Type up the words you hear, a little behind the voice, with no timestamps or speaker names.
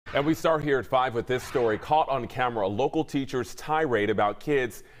And we start here at 5 with this story. Caught on camera, a local teacher's tirade about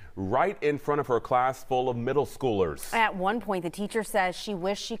kids right in front of her class full of middle schoolers. At one point, the teacher says she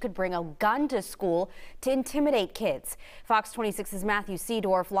wished she could bring a gun to school to intimidate kids. Fox 26's Matthew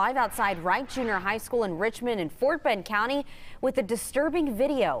Seedorf live outside Wright Junior High School in Richmond in Fort Bend County with a disturbing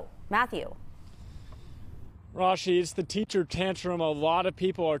video. Matthew. Rashi, it's the teacher tantrum a lot of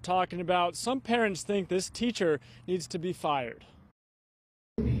people are talking about. Some parents think this teacher needs to be fired.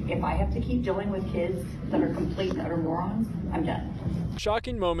 If I have to keep dealing with kids that are complete and utter morons, I'm done.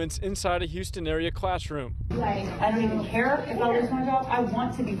 Shocking moments inside a Houston area classroom. I don't even care if I lose my job. I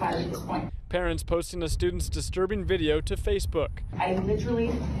want to be fired at this point. Parents posting a student's disturbing video to Facebook. I literally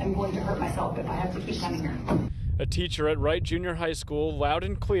am going to hurt myself if I have to keep coming here. A teacher at Wright Junior High School, loud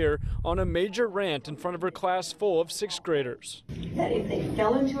and clear, on a major rant in front of her class full of 6th graders. That if they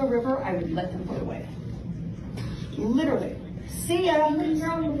fell into a river, I would let them float away. Literally. See ya.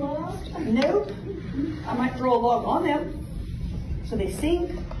 Nope. I might throw a log on them so they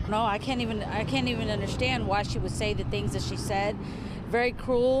sink. No, I can't even understand why she would say the things that she said. Very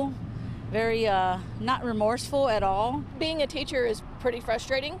cruel, very not remorseful at all. Being a teacher is pretty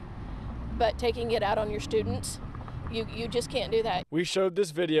frustrating, but taking it out on your students, you just can't do that. We showed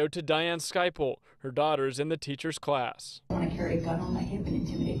this video to Diane Skypel. Her daughter's in the teacher's class. I want to carry a gun on my hip and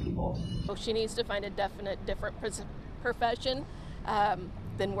intimidate people. So she needs to find a different profession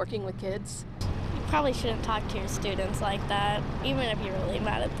than working with kids. You probably shouldn't talk to your students like that, even if you're really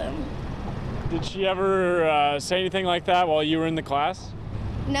mad at them. Did she ever say anything like that while you were in the class?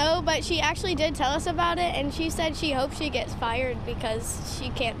 No, but she actually did tell us about it, and she said she hopes she gets fired because she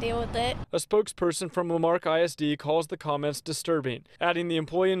can't deal with it. A spokesperson from Lamar CISD calls the comments disturbing, adding the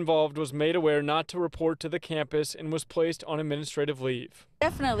employee involved was made aware not to report to the campus and was placed on administrative leave.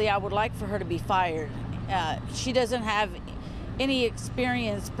 Definitely, I would like for her to be fired. She doesn't have any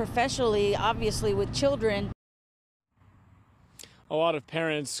experience professionally, obviously, with children. A lot of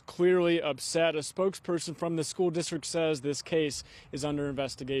parents clearly upset. A spokesperson from the school district says this case is under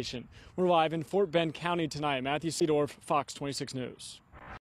investigation. We're live in Fort Bend County tonight. Matthew Seedorf, Fox 26 News.